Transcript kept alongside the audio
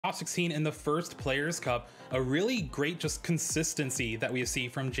top 16 in the first Players Cup. A really great just consistency that we see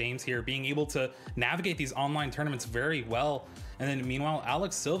from James here, being able to navigate these online tournaments very well. And then meanwhile,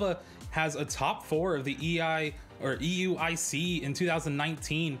 Alex Silva has a top 4 of the EI or EUIC in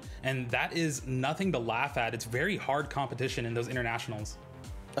 2019, and that is nothing to laugh at. It's very hard competition in those internationals.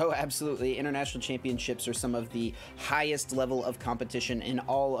 Oh, absolutely. International championships are some of the highest level of competition in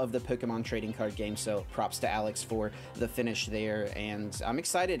all of the Pokemon trading card games. So props to Alex for the finish there. And I'm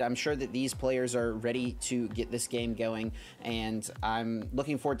excited. I'm sure that these players are ready to get this game going. And I'm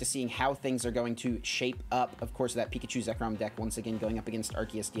looking forward to seeing how things are going to shape up. Of course, that Pikachu Zekrom deck once again going up against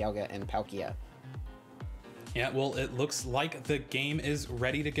Arceus, Dialga, and Palkia. Yeah, well, it looks like the game is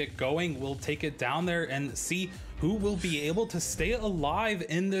ready to get going. We'll take it down there and see who will be able to stay alive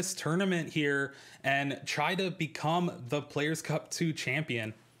in this tournament here and try to become the Players Cup 2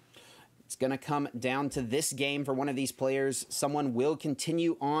 champion. It's going to come down to this game for one of these players. Someone will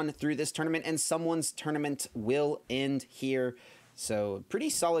continue on through this tournament, and someone's tournament will end here. So pretty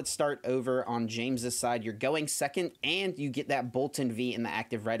solid start over on James's side. You're going second, and you get that Bolton V in the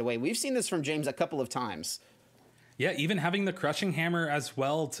active right away. We've seen this from James a couple of times. Yeah, even having the Crushing Hammer as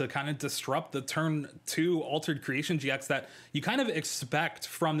well to kind of disrupt the turn 2 Altered Creation GX that you kind of expect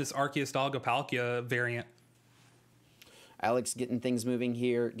from this Arceus Dialga Palkia variant. Alex getting things moving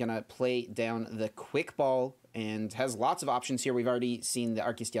here, gonna play down the Quick Ball and has lots of options here. We've already seen the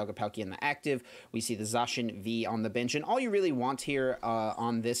Arceus Dialga Palkia in the active. We see the Zacian V on the bench. And all you really want here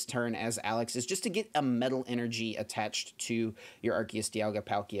on this turn as Alex is just to get a Metal Energy attached to your Arceus Dialga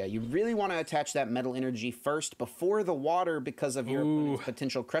Palkia. You really want to attach that Metal Energy first before the Water because of your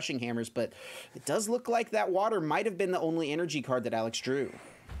potential Crushing Hammers. But it does look like that Water might have been the only energy card that Alex drew.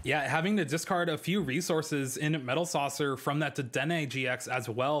 Yeah, having to discard a few resources in Metal Saucer from that Dedenne GX as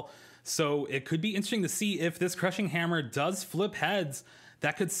well. So it could be interesting to see if this Crushing Hammer does flip heads.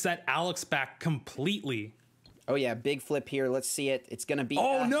 That could set Alex back completely. Oh yeah, big flip here. Let's see it. It's going to be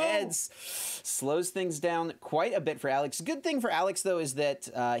heads. Slows things down quite a bit for Alex. Good thing for Alex, though, is that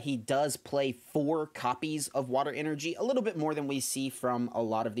he does play 4 copies of Water Energy, a little bit more than we see from a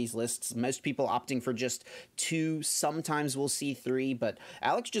lot of these lists. Most people opting for just 2. Sometimes we'll see 3, but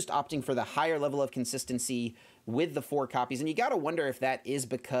Alex just opting for the higher level of consistency with the 4 copies. And you got to wonder if that is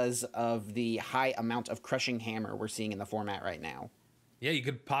because of the high amount of Crushing Hammer we're seeing in the format right now. Yeah, you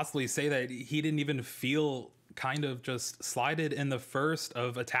could possibly say that he didn't even feel kind of just slided in the first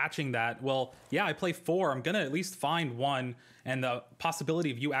of attaching that. Well, yeah, I play 4. I'm going to at least find 1. And the possibility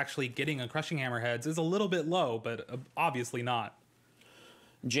of you actually getting a Crushing Hammer heads is a little bit low, but obviously not.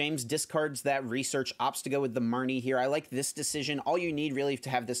 James discards that research, opts to go with the Marnie here. I like this decision. All you need really to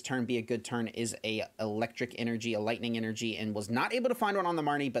have this turn be a good turn is a electric energy, a lightning energy, and was not able to find one on the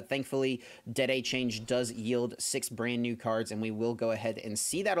Marnie, but thankfully Dead Change does yield 6 brand new cards, and we will go ahead and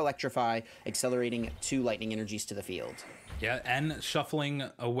see that electrify, accelerating 2 lightning energies to the field. Yeah, and shuffling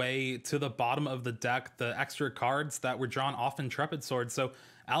away to the bottom of the deck the extra cards that were drawn off Intrepid Sword. So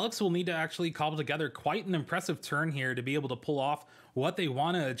Alex will need to actually cobble together quite an impressive turn here to be able to pull off what they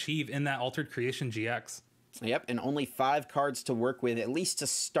want to achieve in that Altered Creation GX. Yep, and only 5 cards to work with, at least to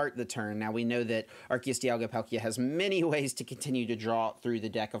start the turn. Now, we know that Arceus Dialga Palkia has many ways to continue to draw through the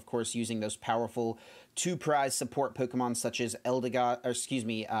deck, of course, using those powerful 2-prize support Pokemon such as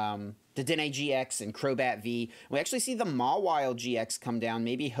Dedenne GX and Crobat V. We actually see the Mawile GX come down,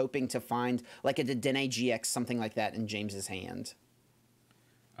 maybe hoping to find like a Dedenne GX, something like that in James's hand.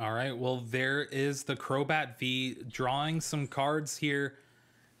 All right, well, there is the Crobat V drawing some cards here.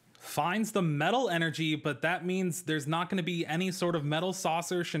 Finds the Metal Energy, but that means there's not going to be any sort of Metal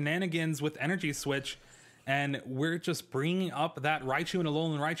Saucer shenanigans with Energy Switch. And we're just bringing up that Raichu and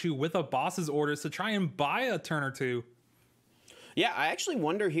Alolan Raichu with a boss's orders to try and buy a turn or 2. Yeah, I actually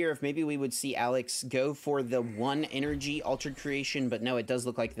wonder here if maybe we would see Alex go for the 1 energy Altered Creation, but no, it does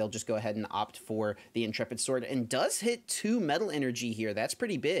look like they'll just go ahead and opt for the Intrepid Sword, and does hit 2 Metal Energy here. That's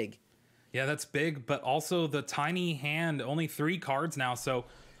pretty big. Yeah, that's big, but also the tiny hand, only 3 cards now, so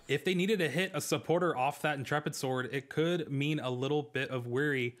if they needed to hit a supporter off that Intrepid Sword, it could mean a little bit of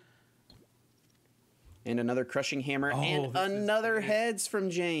worry. And another Crushing Hammer, and another heads from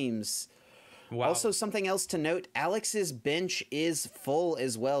James. Wow. Also, something else to note, Alex's bench is full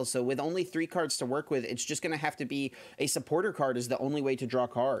as well. So with only 3 cards to work with, it's just going to have to be a supporter card is the only way to draw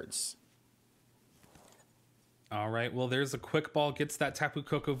cards. All right, well, there's a Quick Ball, gets that Tapu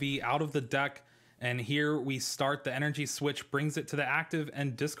Koko V out of the deck. And here we start the Energy Switch, brings it to the active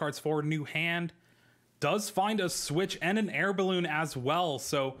and discards for a new hand. Does find a Switch and an Air Balloon as well.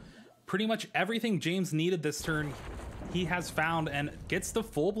 So pretty much everything James needed this turn, he has found and gets the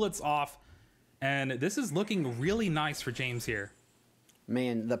Full Blitz off. And this is looking really nice for James here.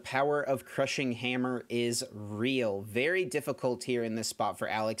 Man, the power of Crushing Hammer is real. Very difficult here in this spot for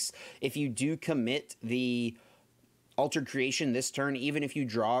Alex. If you do commit the Altered Creation this turn, even if you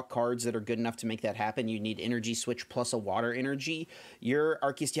draw cards that are good enough to make that happen, you need Energy Switch plus a Water Energy. Your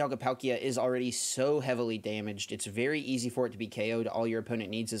Arceus Dialga Palkia is already so heavily damaged. It's very easy for it to be KO'd. All your opponent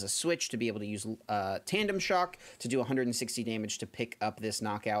needs is a switch to be able to use Tandem Shock to do 160 damage to pick up this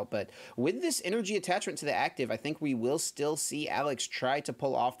knockout. But with this energy attachment to the active, I think we will still see Alex try to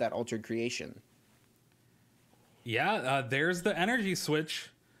pull off that Altered Creation. Yeah, there's the Energy Switch.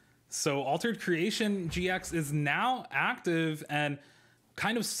 So Altered Creation GX is now active and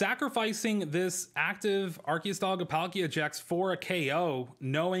kind of sacrificing this active Arceus Dialga Palkia GX for a KO,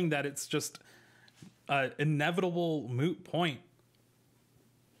 knowing that it's just an inevitable moot point.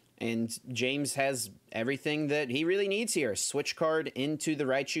 And James has everything that he really needs here. Switch card into the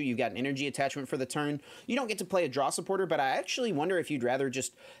Raichu. You've got an energy attachment for the turn. You don't get to play a draw supporter, but I actually wonder if you'd rather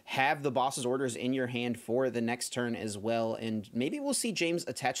just have the boss's orders in your hand for the next turn as well. And maybe we'll see James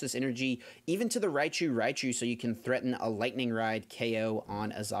attach this energy even to the Raichu so you can threaten a Lightning Ride KO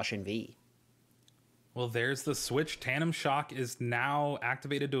on a Zacian V. Well, there's the switch. Tandem Shock is now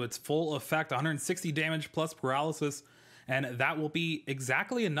activated to its full effect, 160 damage plus paralysis. And that will be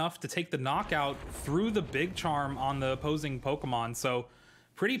exactly enough to take the knockout through the Big Charm on the opposing Pokemon. So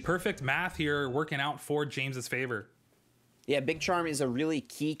pretty perfect math here working out for James's favor. Yeah, Big Charm is a really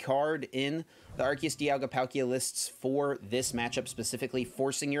key card in the Arceus Dialga Palkia lists for this matchup specifically,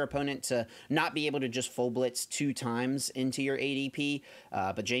 forcing your opponent to not be able to just full blitz 2 times into your ADP.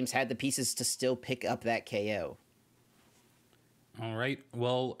 But James had the pieces to still pick up that KO. All right.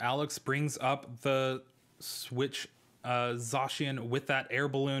 Well, Alex brings up the switch Zacian with that air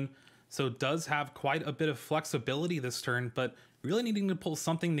balloon, so does have quite a bit of flexibility this turn, but really needing to pull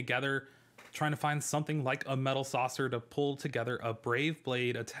something together, trying to find something like a Metal Saucer to pull together a Brave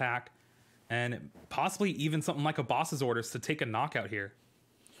Blade attack, and possibly even something like a Boss's Orders to take a knockout here.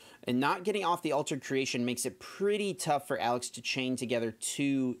 And not getting off the Altered Creation makes it pretty tough for Alex to chain together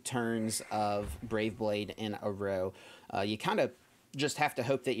 2 turns of Brave Blade in a row. You kind of just have to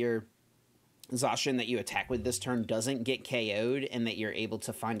hope that your Zacian that you attack with this turn doesn't get KO'd and that you're able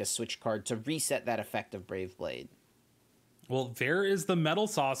to find a switch card to reset that effect of Brave Blade. Well, there is the Metal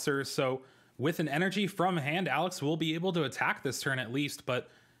Saucer, so with an energy from hand, Alex will be able to attack this turn at least, but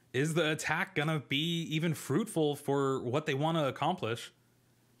is the attack gonna be even fruitful for what they want to accomplish?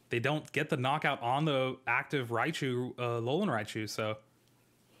 They don't get the knockout on the active Raichu, Alolan Raichu, so...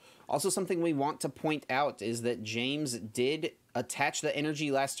 Also, something we want to point out is that James did attach the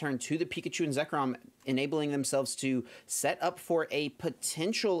energy last turn to the Pikachu and Zekrom, enabling themselves to set up for a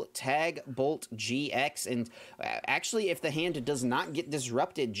potential Tag Bolt GX. And actually, if the hand does not get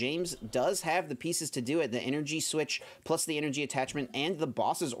disrupted, James does have the pieces to do it. The energy switch plus the energy attachment and the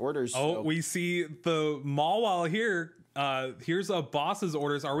boss's orders. Oh, so. We see the Mawile here. Here's a boss's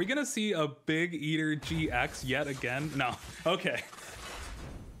orders. Are we going to see a Big Eater GX yet again? No. Okay.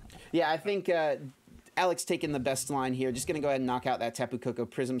 Yeah, I think Alex taking the best line here. Just going to go ahead and knock out that Tapu Koko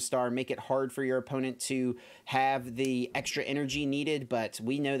Prism Star. Make it hard for your opponent to have the extra energy needed, but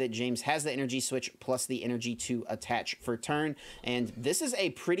we know that James has the energy switch plus the energy to attach for turn. And this is a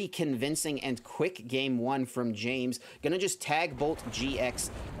pretty convincing and quick game 1 from James. Going to just Tag Bolt GX,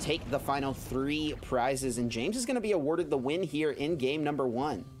 take the final 3 prizes, and James is going to be awarded the win here in game number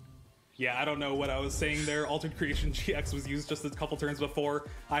 1. Yeah, I don't know what I was saying there. Altered Creation GX was used just a couple turns before.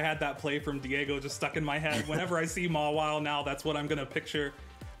 I had that play from Diego just stuck in my head. Whenever I see Mawile now, that's what I'm going to picture.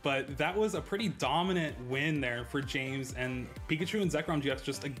 But that was a pretty dominant win there for James, and Pikachu and Zekrom GX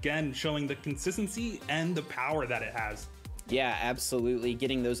just again showing the consistency and the power that it has. Yeah, absolutely.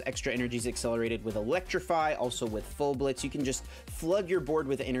 Getting those extra energies accelerated with Electrify, also with Full Blitz. You can just flood your board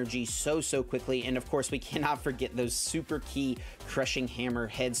with energy so quickly. And of course, we cannot forget those super key Crushing Hammer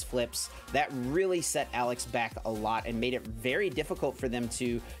heads flips. That really set Alex back a lot and made it very difficult for them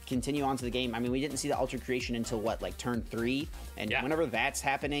to continue on to the game. I mean, we didn't see the Altered Creation until what, like turn 3? And yeah, whenever that's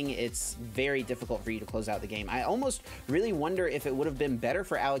happening, it's very difficult for you to close out the game. I almost really wonder if it would have been better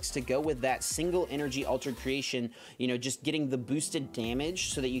for Alex to go with that single energy Altered Creation, you know, just getting the boosted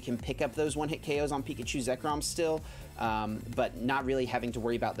damage so that you can pick up those one-hit KOs on Pikachu Zekrom still, but not really having to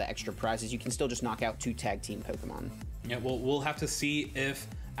worry about the extra prizes. You can still just knock out 2 tag team Pokemon. Yeah, well, we'll have to see if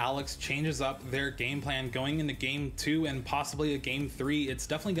Alex changes up their game plan going into game 2 and possibly a game 3. It's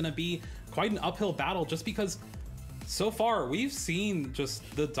definitely going to be quite an uphill battle just because so far we've seen just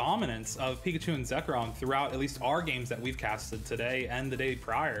the dominance of Pikachu and Zekrom throughout at least our games that we've casted today and the day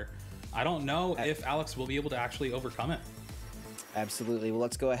prior. I don't know if Alex will be able to actually overcome it. Absolutely. Well,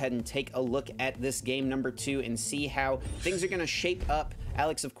 let's go ahead and take a look at this game number 2 and see how things are going to shape up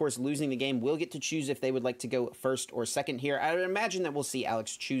Alex, of course, losing the game, will get to choose if they would like to go first or second here. I would imagine that we'll see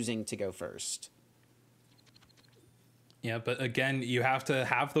Alex choosing to go first. Yeah, but again, you have to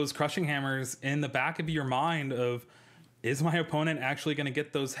have those crushing hammers in the back of your mind of, is my opponent actually going to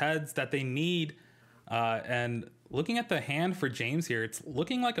get those heads that they need? And looking at the hand for James here, it's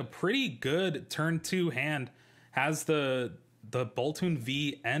looking like a pretty good turn 2 hand. Has the Boltund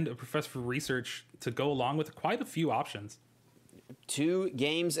V and a Professor Research to go along with quite a few options. 2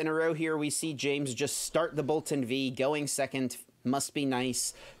 games in a row here, we see James just start the Boltund V, going second. Must be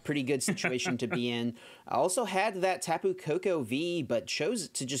nice. Pretty good situation to be in. I also had that Tapu Koko V, but chose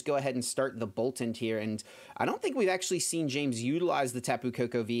to just go ahead and start the Boltund here. And I don't think we've actually seen James utilize the Tapu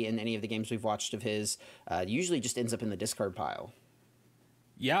Koko V in any of the games we've watched of his. It usually just ends up in the discard pile.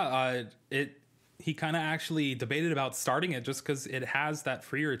 Yeah, he kind of actually debated about starting it just because it has that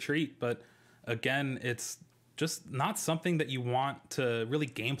free retreat. But again, it's just not something that you want to really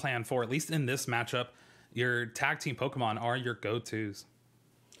game plan for, at least in this matchup. Your tag team Pokemon are your go-tos.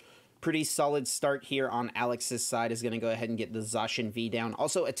 Pretty solid start here on Alex's side. Is going to go ahead and get the Zacian V down.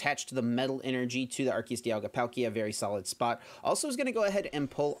 Also attached to the Metal Energy to the Arceus Dialga Palkia. Very solid spot. Also is going to go ahead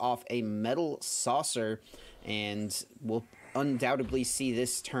and pull off a Metal Saucer. And we'll undoubtedly see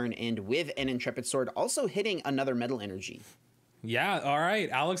this turn end with an Intrepid Sword. Also hitting another Metal Energy. Yeah, all right.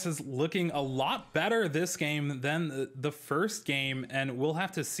 Alex is looking a lot better this game than the first game. And we'll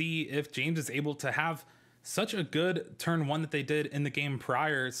have to see if James is able to have such a good turn 1 that they did in the game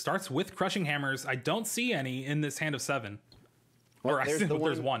prior. It starts with Crushing Hammers. I don't see any in this hand of 7. Well, or I see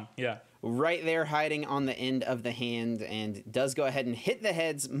there's one. Yeah. Right there hiding on the end of the hand, and does go ahead and hit the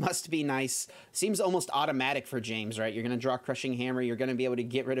heads. Must be nice. Seems almost automatic for James, right? You're going to draw Crushing Hammer. You're going to be able to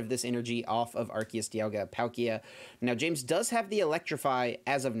get rid of this energy off of Arceus Dialga Palkia. Now, James does have the Electrify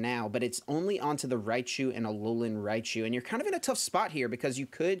as of now, but it's only onto the Raichu and Alolan Raichu, and you're kind of in a tough spot here because you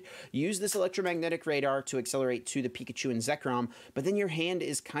could use this Electromagnetic Radar to accelerate to the Pikachu and Zekrom, but then your hand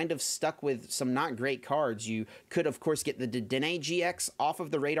is kind of stuck with some not great cards. You could, of course, get the Dedenne GX off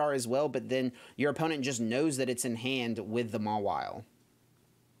of the radar as well, but then your opponent just knows that it's in hand with the Mawile.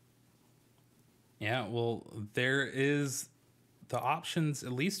 Yeah, well, there is the options,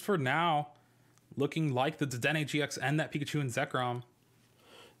 at least for now, looking like the Dedenne GX and that Pikachu and Zekrom.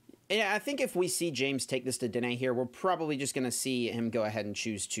 Yeah, I think if we see James take this to Dedenne here, we're probably just going to see him go ahead and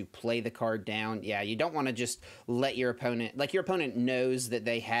choose to play the card down. Yeah, you don't want to just let your opponent... Like, your opponent knows that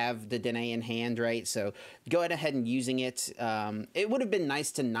they have the Dedenne in hand, right? So go ahead and using it. It would have been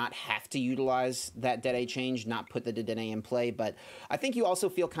nice to not have to utilize that Dedenne change, not put the Dedenne in play, but I think you also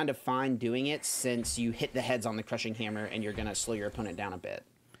feel kind of fine doing it since you hit the heads on the Crushing Hammer and you're going to slow your opponent down a bit.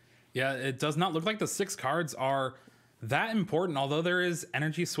 Yeah, it does not look like the 6 cards are that important, although there is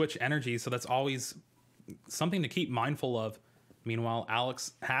energy switch energy, so that's always something to keep mindful of. Meanwhile,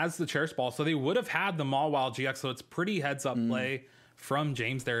 Alex has the Cherish Ball, so they would have had the Mawile GX, so it's pretty heads-up play from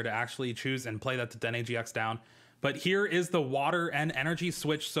James there to actually choose and play that Dedenne GX down. But here is the Water and Energy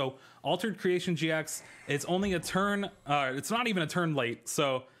switch, so Altered Creation GX, it's only a turn, it's not even a turn late,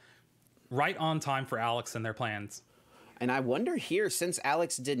 so right on time for Alex and their plans. And I wonder here, since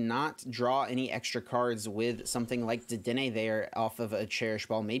Alex did not draw any extra cards with something like Dedenne there off of a Cherish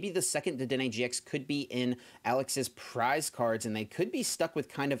Ball, maybe the second Dedenne GX could be in Alex's prize cards, and they could be stuck with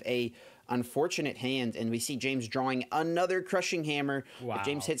kind of a unfortunate hand, and we see James drawing another Crushing Hammer. Wow. If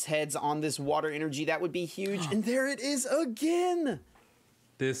James hits heads on this Water Energy, that would be huge, and there it is again!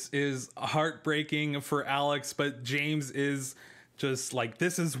 This is heartbreaking for Alex, but James is... just like,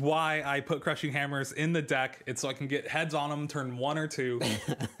 this is why I put Crushing Hammers in the deck. It's so I can get heads on them, turn 1 or 2.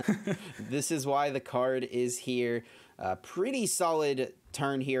 This is why the card is here. Pretty solid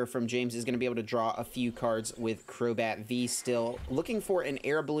turn here from James. Is going to be able to draw a few cards with Crobat V still. Looking for an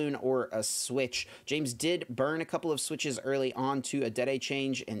Air Balloon or a switch. James did burn a couple of switches early on to a Dedenne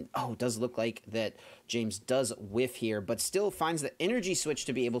change, and it does look like that James does whiff here, but still finds the energy switch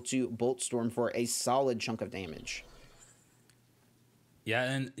to be able to Bolt Storm for a solid chunk of damage. Yeah,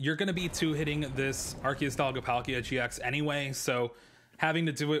 and you're going to be 2-hitting this Arceus Dialga Palkia GX anyway, so having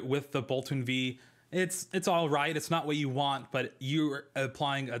to do it with the Boltund V, it's all right. It's not what you want, but you're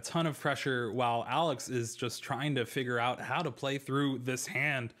applying a ton of pressure while Alex is just trying to figure out how to play through this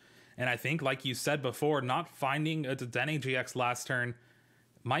hand. And I think, like you said before, not finding a Dedenne GX last turn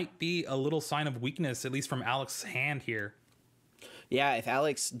might be a little sign of weakness, at least from Alex's hand here. Yeah, if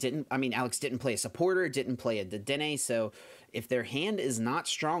Alex didn't play a supporter, didn't play a Dedenne, so if their hand is not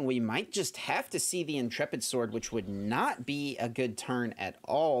strong, we might just have to see the Intrepid Sword, which would not be a good turn at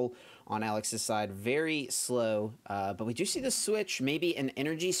all on Alex's side. Very slow, but we do see the switch, maybe an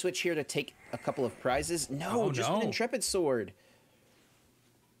energy switch here to take a couple of prizes. No, just an Intrepid Sword.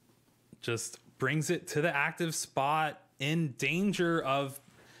 just brings it to the active spot, in danger of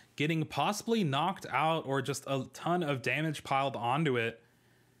getting possibly knocked out or just a ton of damage piled onto it.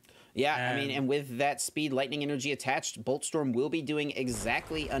 Yeah, I mean, and with that speed, lightning energy attached, Bolt Storm will be doing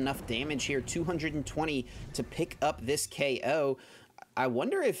exactly enough damage here, 220 to pick up this KO. I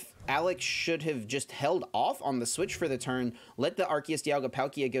wonder if Alex should have just held off on the switch for the turn, let the Arceus Dialga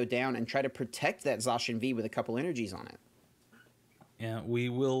Palkia go down, and try to protect that Zacian V with a couple energies on it. Yeah, we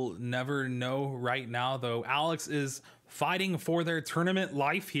will never know right now, though. Alex is fighting for their tournament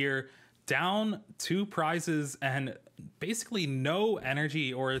life here, down 2 prizes and basically no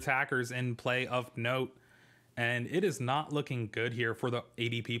energy or attackers in play of note. And it is not looking good here for the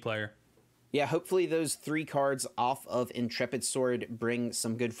ADP player. Yeah, hopefully those 3 cards off of Intrepid Sword bring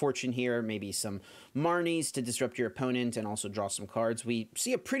some good fortune here. Maybe some Marnies to disrupt your opponent and also draw some cards. We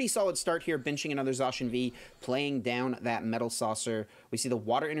see a pretty solid start here, benching another Zacian V, playing down that Metal Saucer. We see the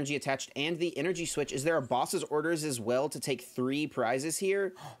Water Energy attached and the Energy Switch. Is there a Boss's Orders as well to take 3 prizes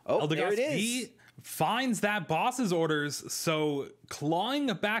here? Oh, there it is. He finds that Boss's Orders, so clawing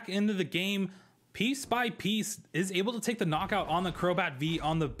back into the game piece by piece, is able to take the knockout on the Crobat V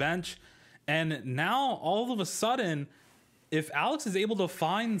on the bench. And now, all of a sudden, if Alex is able to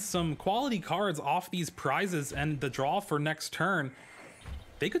find some quality cards off these prizes and the draw for next turn,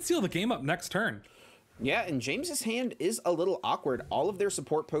 they could seal the game up next turn. Yeah, and James's hand is a little awkward. All of their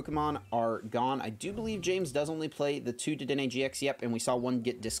support Pokemon are gone. I do believe James does only play the 2 Dedenne GX, yep, and we saw one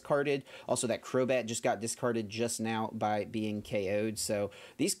get discarded. Also, that Crobat just got discarded just now by being KO'd. So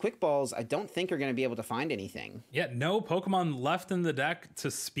these Quick Balls, I don't think are going to be able to find anything. Yeah, no Pokemon left in the deck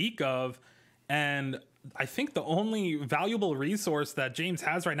to speak of. And I think the only valuable resource that James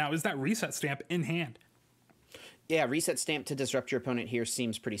has right now is that Reset Stamp in hand. Yeah, Reset Stamp to disrupt your opponent here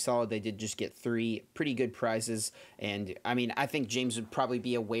seems pretty solid. They did just get 3 pretty good prizes. And, I mean, I think James would probably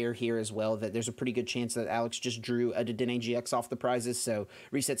be aware here as well that there's a pretty good chance that Alex just drew a Dedenne GX off the prizes. So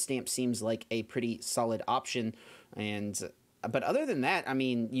Reset Stamp seems like a pretty solid option. But other than that, I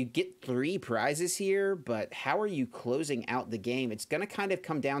mean, you get 3 prizes here, but how are you closing out the game? It's going to kind of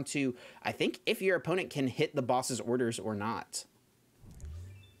come down to, I think, if your opponent can hit the Boss's Orders or not.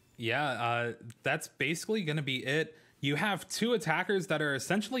 Yeah, that's basically going to be it. You have 2 attackers that are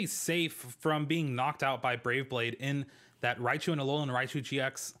essentially safe from being knocked out by Brave Blade in that Raichu and Alolan Raichu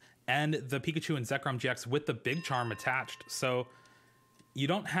GX and the Pikachu and Zekrom GX with the Big Charm attached. So you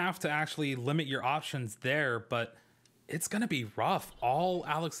don't have to actually limit your options there, but it's going to be rough. All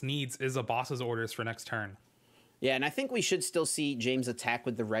Alex needs is a Boss's Orders for next turn. Yeah, and I think we should still see James attack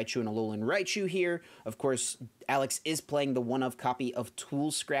with the Raichu and Alolan Raichu here. Of course, Alex is playing the 1-of copy of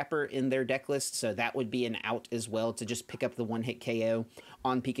Tool Scrapper in their deck list, so that would be an out as well to just pick up the 1-hit KO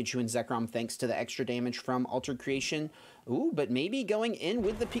on Pikachu and Zekrom thanks to the extra damage from Altered Creation. Ooh, but maybe going in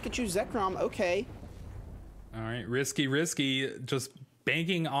with the Pikachu Zekrom, okay. All right, risky, just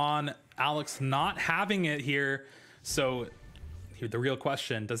banking on Alex not having it here. So here, the real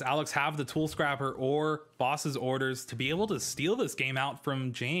question, does Alex have the Tool Scrapper or Boss's Orders to be able to steal this game out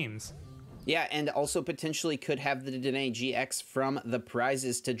from James? Yeah, and also potentially could have the Dedenne GX from the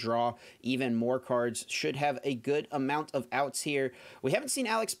prizes to draw even more cards. Should have a good amount of outs here. We haven't seen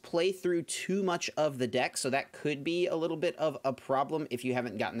Alex play through too much of the deck, so that could be a little bit of a problem if you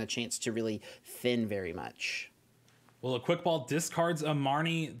haven't gotten a chance to really thin very much. Well, a Quick Ball discards a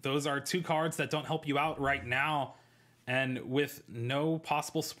Marnie. Those are 2 cards that don't help you out right now. And with no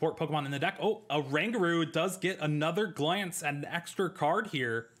possible support Pokemon in the deck, oh, a Rangaroo does get another glance at an extra card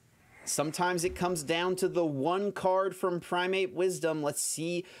here. Sometimes it comes down to the 1 card from Primate Wisdom. Let's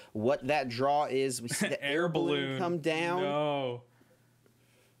see what that draw is. We see the Air Balloon come down. No.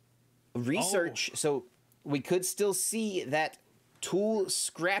 Research. Oh. So we could still see that Tool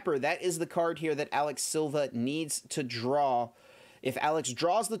Scrapper. That is the card here that Alex Silva needs to draw. If Alex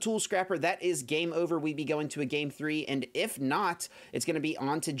draws the Tool Scrapper, that is game over. We'd be going to a game 3. And if not, it's going to be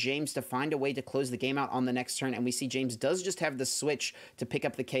on to James to find a way to close the game out on the next turn. And we see James does just have the switch to pick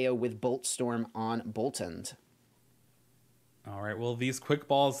up the KO with Bolt Storm on Boltund. All right, well, these Quick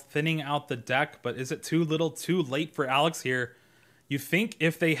Balls thinning out the deck, but is it too little too late for Alex here? You think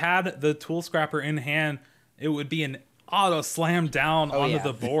if they had the Tool Scrapper in hand, it would be an auto slam down onto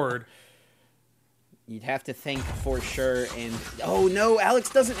the board. You'd have to think for sure, and oh no, Alex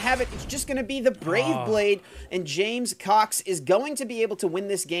doesn't have it. It's just going to be the Brave Blade, and James Cox is going to be able to win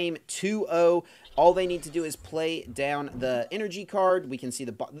this game 2-0. All they need to do is play down the energy card. We can see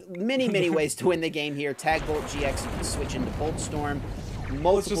the many ways to win the game here. Tag Bolt GX, you can switch into Bolt Storm.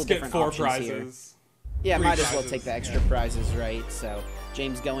 Multiple Let's just different get 4 options prizes. Here. Yeah, might as well prizes. take the extra prizes, right? So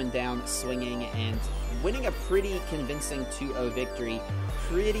James going down, swinging, and winning a pretty convincing 2-0 victory.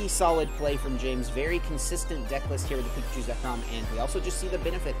 Pretty solid play from James. Very consistent deck list here with the Pikachu's.com, and we also just see the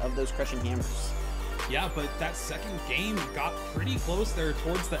benefit of those crushing hammers. Yeah, but that second game got pretty close there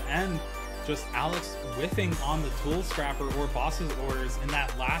towards the end. Just Alex whiffing on the Tool Scrapper or Boss's Orders in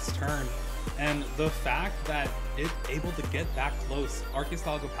that last turn. And the fact that it's able to get that close, Arceus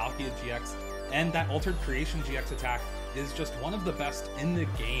Palkia GX, and that Altered Creation GX attack is just one of the best in the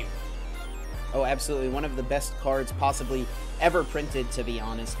game. Oh, absolutely. One of the best cards possibly ever printed, to be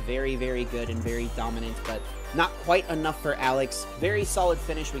honest. Very, very good and very dominant, but not quite enough for Alex. Very solid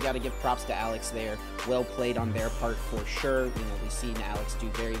finish. We got to give props to Alex there. Well played on their part for sure. You know, we've seen Alex do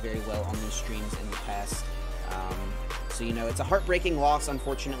very, very well on these streams in the past. So, you know, it's a heartbreaking loss,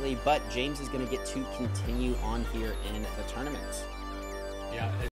 unfortunately, but James is going to get to continue on here in the tournament. Yeah,